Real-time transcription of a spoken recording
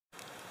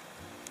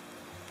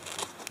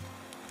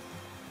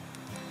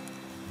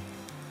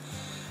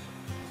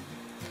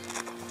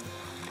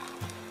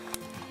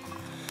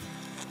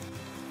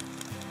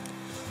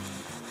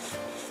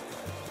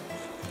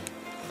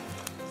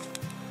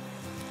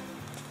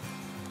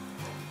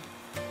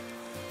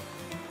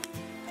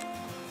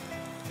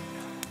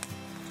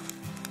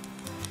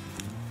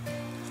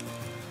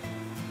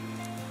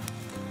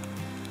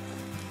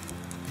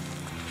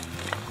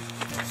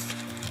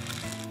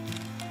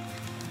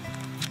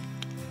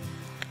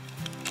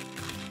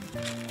It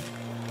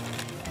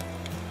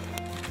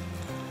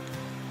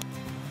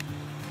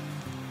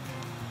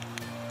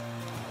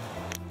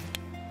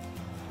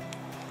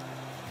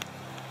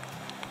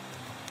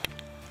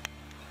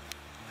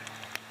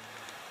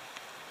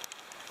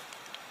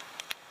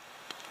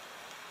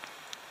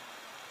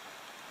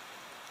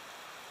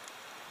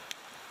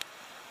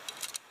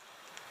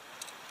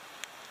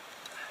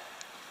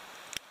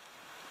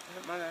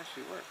might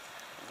actually work.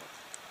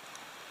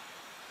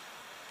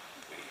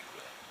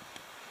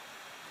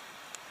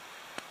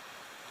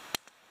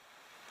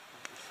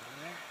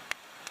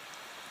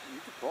 You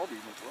could probably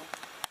even run.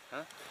 Huh?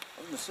 I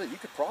was going to say, you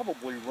could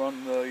probably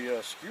run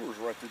the skewers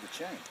right through the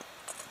chain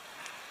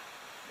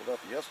without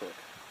the S-hook.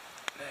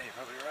 Yeah, you're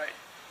probably right.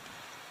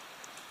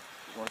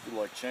 Just run through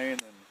like chain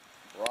and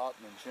rot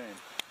and then chain.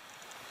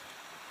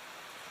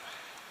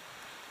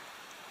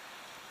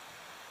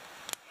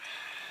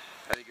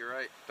 I think you're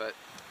right, but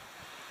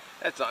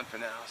that's on for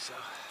now, so.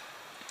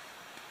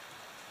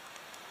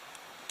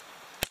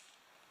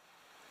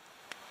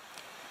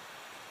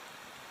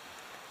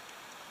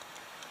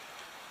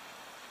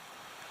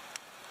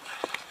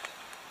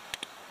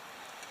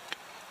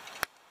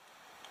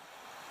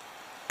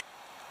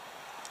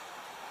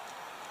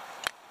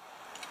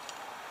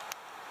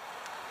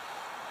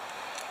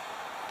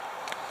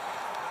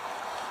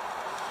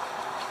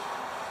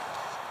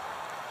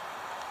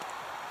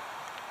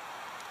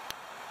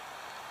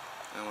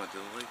 I don't want the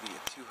lid to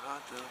get too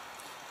hot though.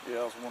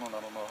 Yeah, I was wondering, I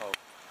don't know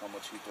how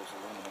much heat those are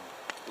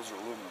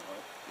aluminum,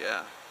 right?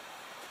 Yeah.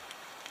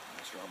 I'm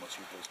not sure how much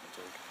heat those can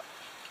take.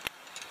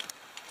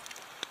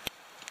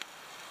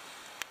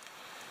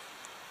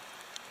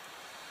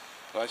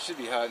 Well, it should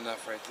be hot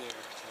enough right there to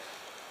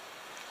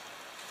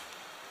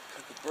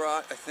cook a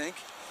brat, I think.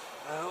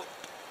 Well.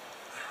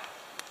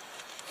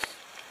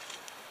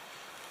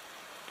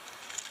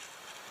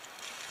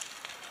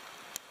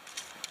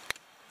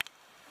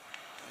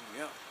 There we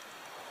go.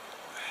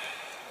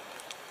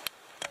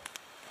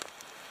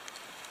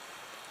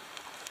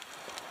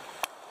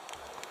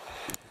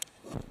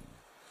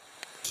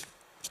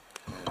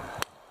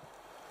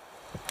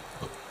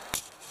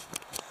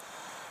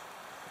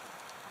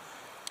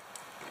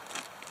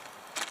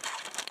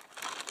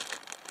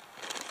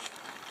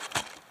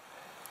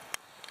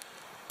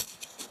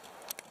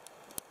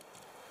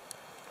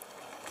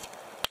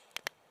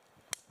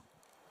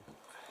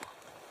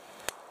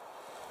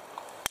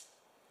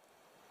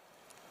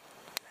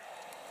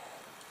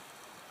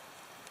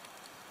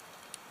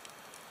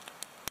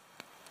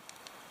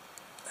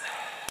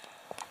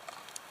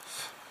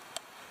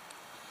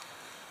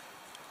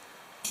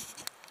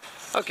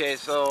 Okay,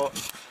 so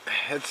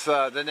it's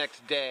the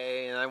next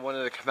day and I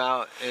wanted to come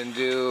out and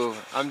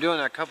I'm doing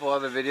a couple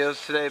other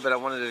videos today, but I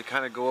wanted to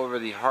kind of go over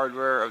the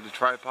hardware of the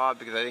tripod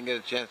because I didn't get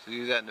a chance to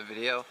do that in the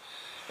video,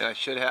 and I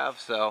should have,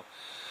 so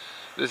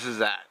this is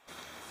that.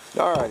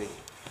 Alrighty,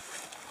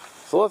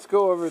 so let's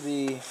go over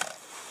the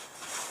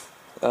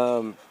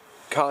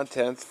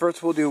contents.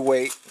 First we'll do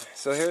weight.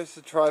 So here's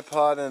the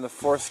tripod and the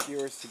 4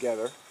 skewers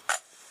together,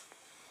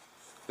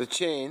 the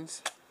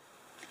chains,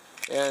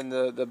 and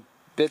the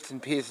bits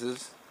and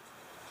pieces.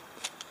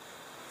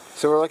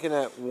 So we're looking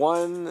at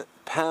 1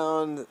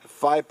 pound,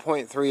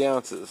 5.3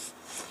 ounces.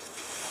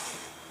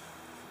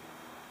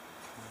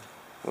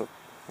 Oh,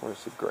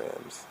 where's the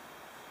grams?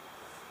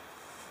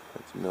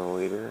 That's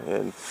milliliter.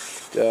 And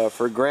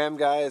for gram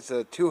guys,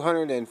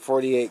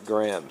 248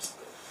 grams.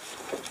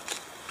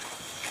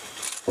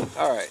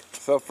 Alright,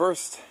 so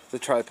first the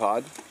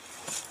tripod.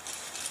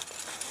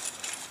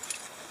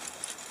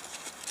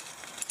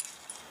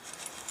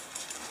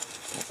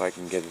 If I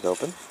can get it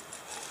open.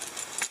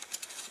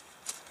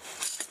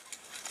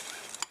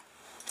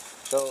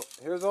 So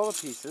here's all the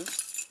pieces.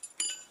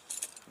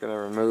 I'm going to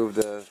remove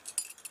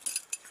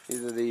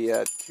these are the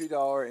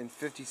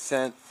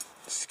 $2.50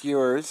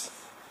 skewers.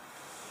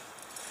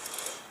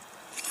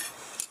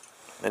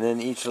 And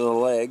then each of the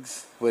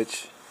legs,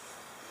 which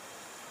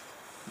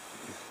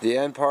the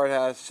end part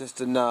has just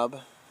a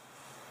nub.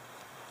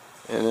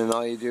 And then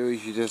all you do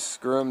is you just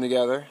screw them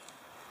together.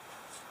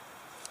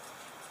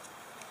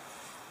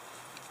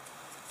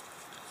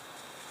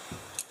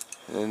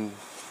 And then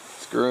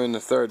screw in the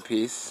third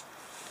piece.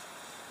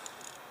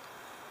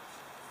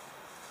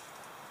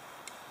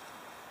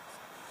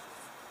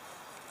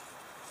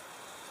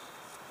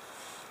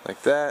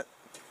 Like that.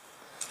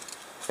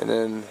 And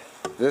then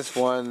this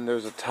one,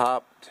 there's a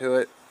top to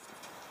it.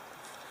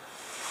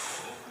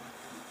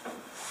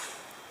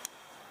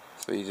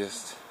 So you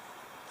just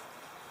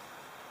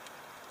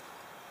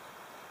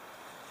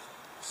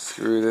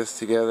screw this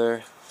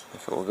together,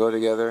 if it will go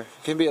together.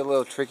 It can be a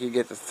little tricky to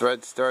get the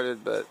thread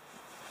started, but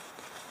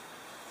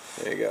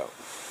there you go.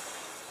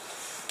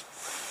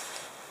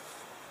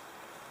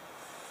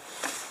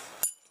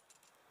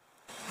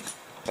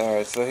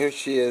 Alright, so here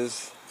she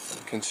is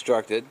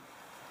constructed.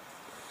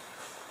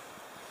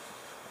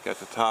 Got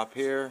the top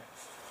here,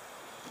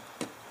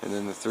 and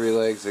then the 3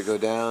 legs that go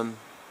down.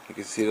 You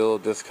can see the little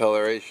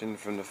discoloration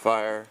from the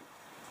fire,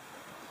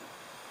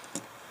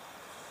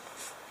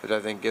 but I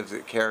think gives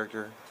it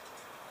character.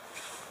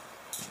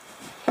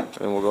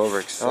 and we'll go over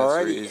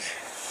accessories.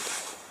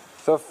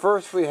 Alrighty. So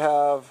first we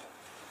have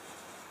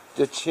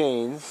the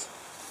chains.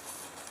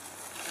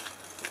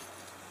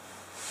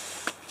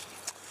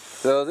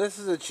 So this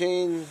is a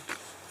chain,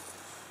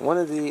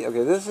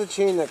 this is a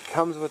chain that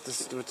comes with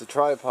the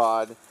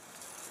tripod,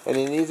 and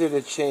then these are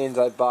the chains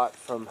I bought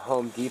from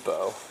Home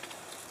Depot.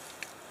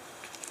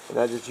 And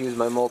I just used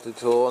my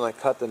multi-tool and I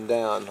cut them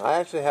down. I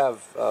actually have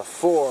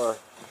 4,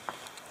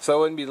 so I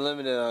wouldn't be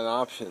limited on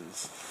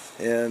options.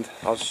 And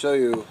I'll show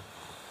you.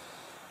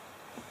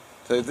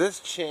 So this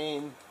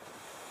chain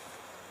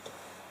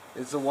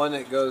is the one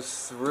that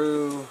goes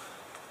through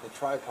the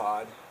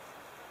tripod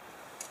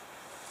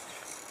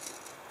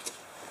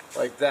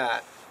like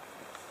that.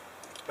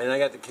 And I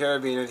got the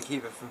carabiner to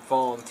keep it from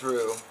falling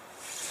through.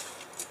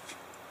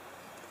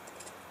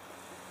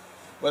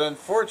 But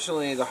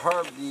unfortunately,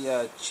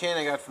 the chain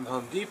I got from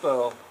Home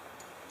Depot,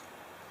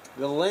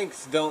 the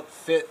links don't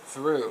fit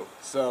through.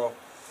 So,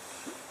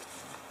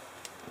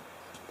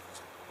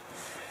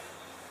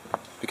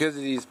 because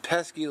of these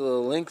pesky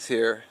little links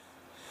here,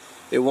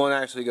 it won't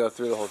actually go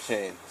through the whole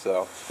chain.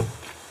 So,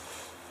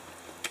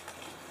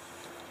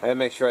 I gotta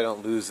make sure I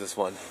don't lose this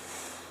one.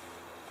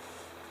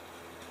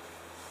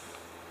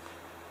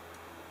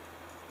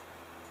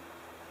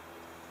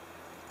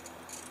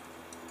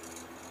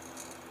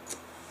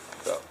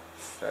 So,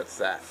 that's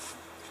that.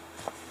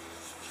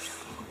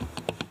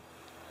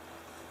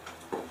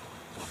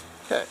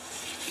 Okay.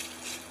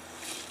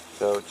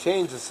 So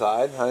chains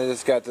aside, I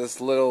just got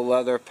this little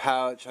leather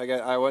pouch.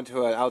 I went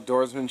to an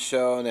outdoorsman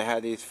show and they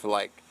had these for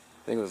like,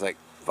 I think it was like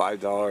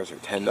 $5 or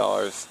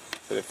 $10,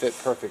 but it fit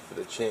perfect for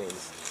the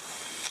chains.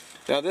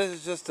 Now this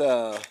is just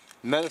a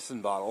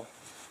medicine bottle.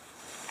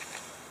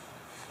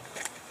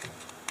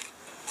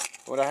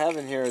 What I have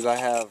in here is I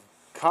have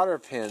cotter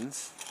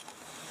pins,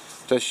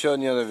 which I showed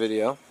in the other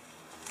video,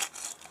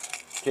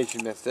 in case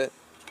you missed it.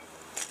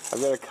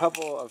 I've got a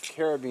couple of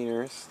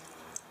carabiners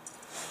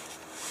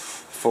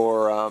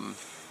for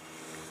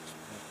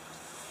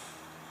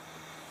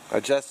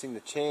adjusting the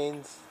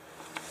chains.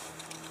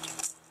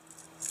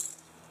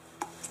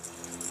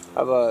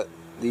 How about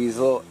these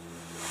little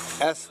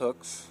S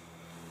hooks?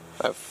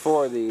 I have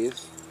 4 of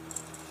these.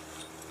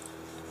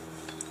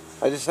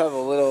 I just have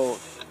a little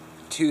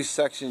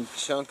 2-section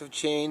chunk of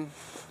chain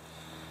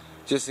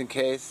just in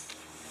case.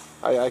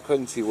 I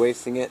couldn't see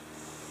wasting it.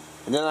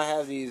 And then I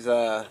have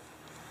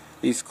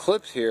these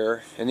clips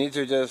here, and these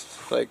are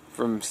just like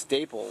from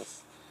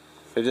Staples.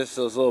 They're just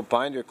those little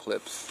binder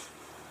clips.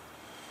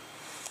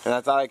 And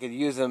I thought I could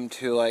use them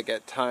to, like,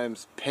 at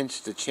times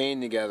pinch the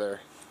chain together.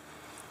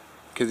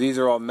 Because these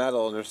are all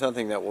metal and there's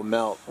nothing that will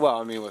melt.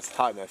 Well, I mean, with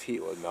hot enough heat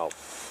it would melt.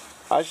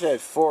 I actually had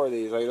 4 of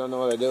these. I don't know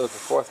what I did with the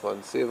 4th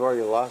one. See, I've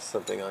already lost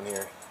something on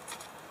here.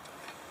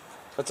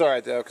 That's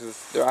alright though,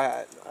 because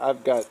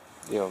I've got,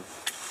 you know,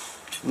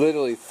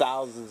 literally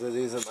thousands of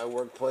these at my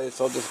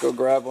workplace. I'll just go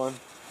grab one.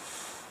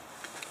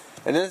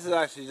 And this is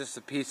actually just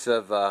a piece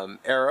of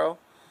arrow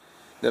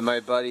that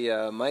my buddy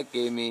Mike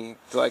gave me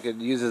so I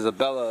could use as a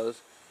bellows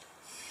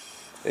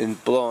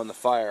and blow on the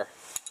fire,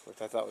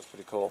 which I thought was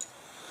pretty cool.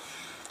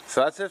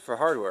 So that's it for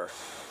hardware.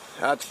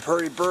 That's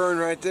pretty burn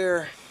right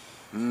there.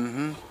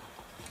 Why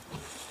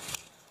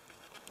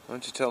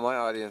don't you tell my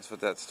audience what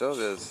that stove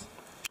is?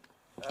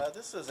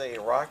 This is a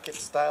rocket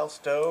style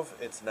stove.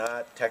 It's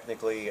not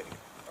technically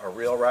a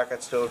real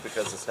rocket stove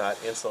because it's not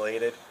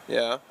insulated.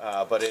 Yeah.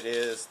 But it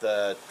is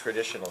the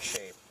traditional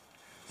shape.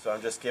 So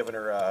I'm just giving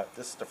her,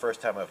 this is the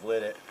first time I've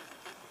lit it.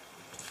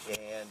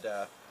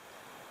 And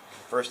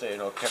first, you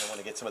know, kind of want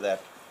to get some of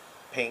that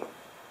paint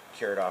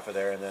cured off of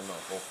there, and then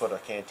we'll put a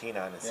canteen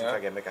on and see if I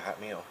can make a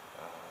hot meal.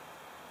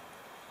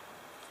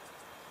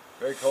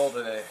 Very cold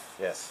today.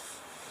 Yes,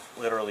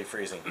 literally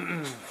freezing.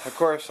 Of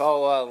course,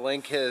 I'll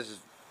link his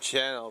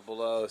channel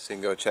below so you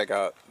can go check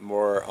out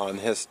more on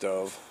his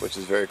stove, which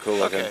is very cool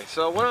looking. Okay,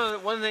 so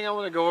one thing I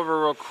want to go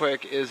over real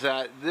quick is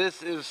that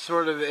this is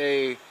sort of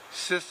a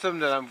system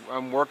that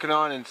I'm working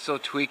on and still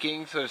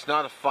tweaking, so it's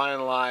not a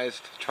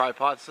finalized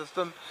tripod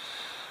system.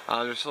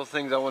 There's still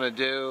things I want to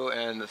do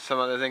and some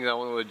other things I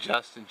want to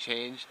adjust and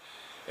change,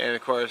 and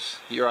of course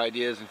your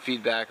ideas and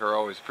feedback are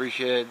always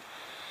appreciated.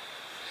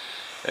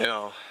 You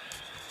know,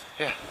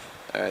 yeah.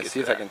 Alright,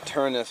 see if I can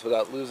turn this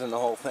without losing the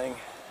whole thing.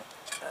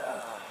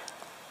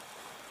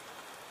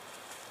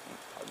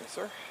 Pardon me,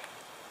 sir.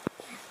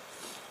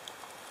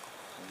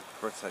 And of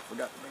course I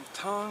forgot to bring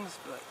tongs,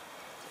 but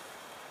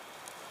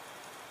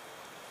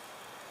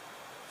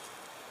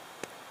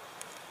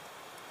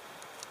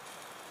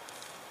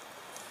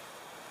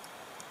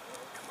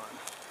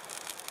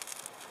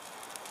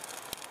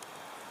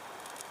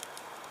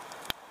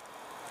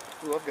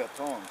Ooh, I've got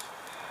tongs.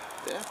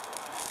 yeah.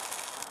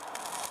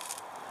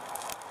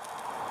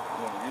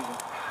 You want to use them?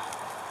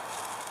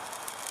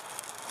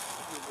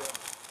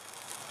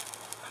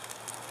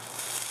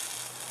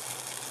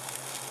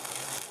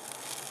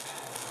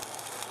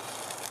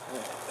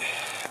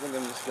 I think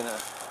I'm just gonna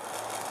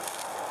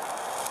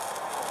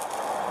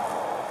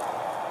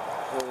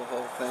pull the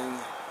whole thing.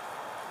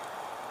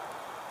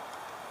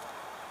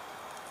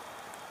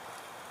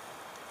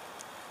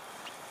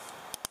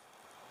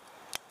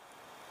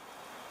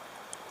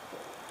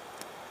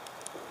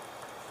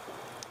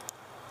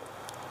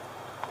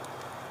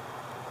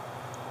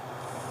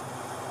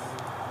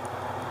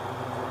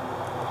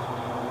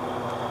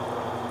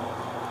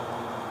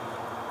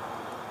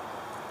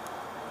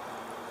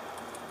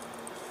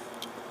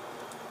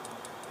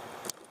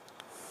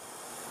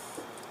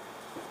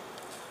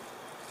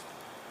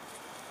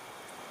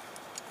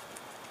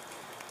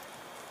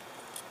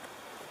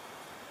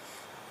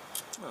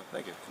 Oh,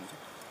 thank you.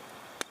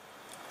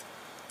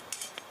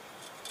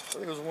 I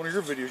think it was one of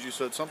your videos you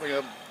said something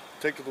I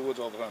take to the woods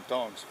all the time.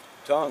 Tongs.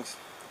 Tongs.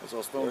 As I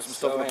was throwing They're some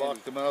stuff so in the box,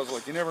 handy. and I was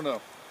like, you never know.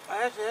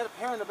 I actually had a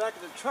pair in the back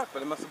of the truck,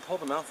 but I must have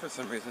pulled them out for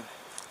some reason.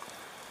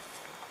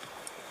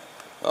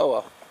 Oh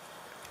well.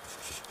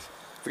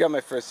 Forgot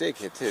my first aid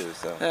kit too,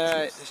 so.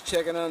 Alright, just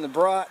checking on the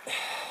brat.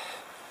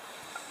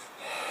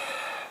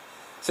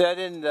 See, I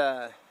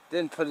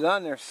didn't put it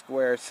on there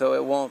square, so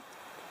it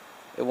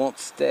won't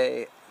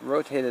stay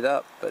rotated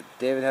up, but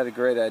David had a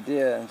great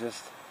idea and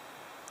just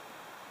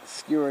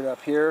skewer it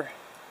up here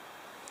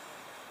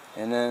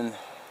and then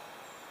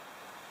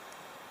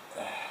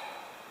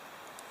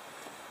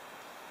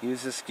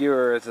use the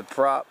skewer as a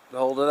prop to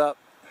hold it up.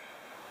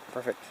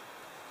 Perfect.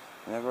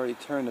 And I've already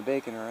turned the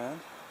bacon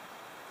around.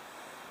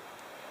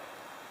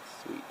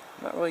 Sweet.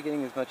 Not really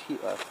getting as much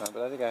heat last time,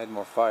 but I think I had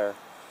more fire.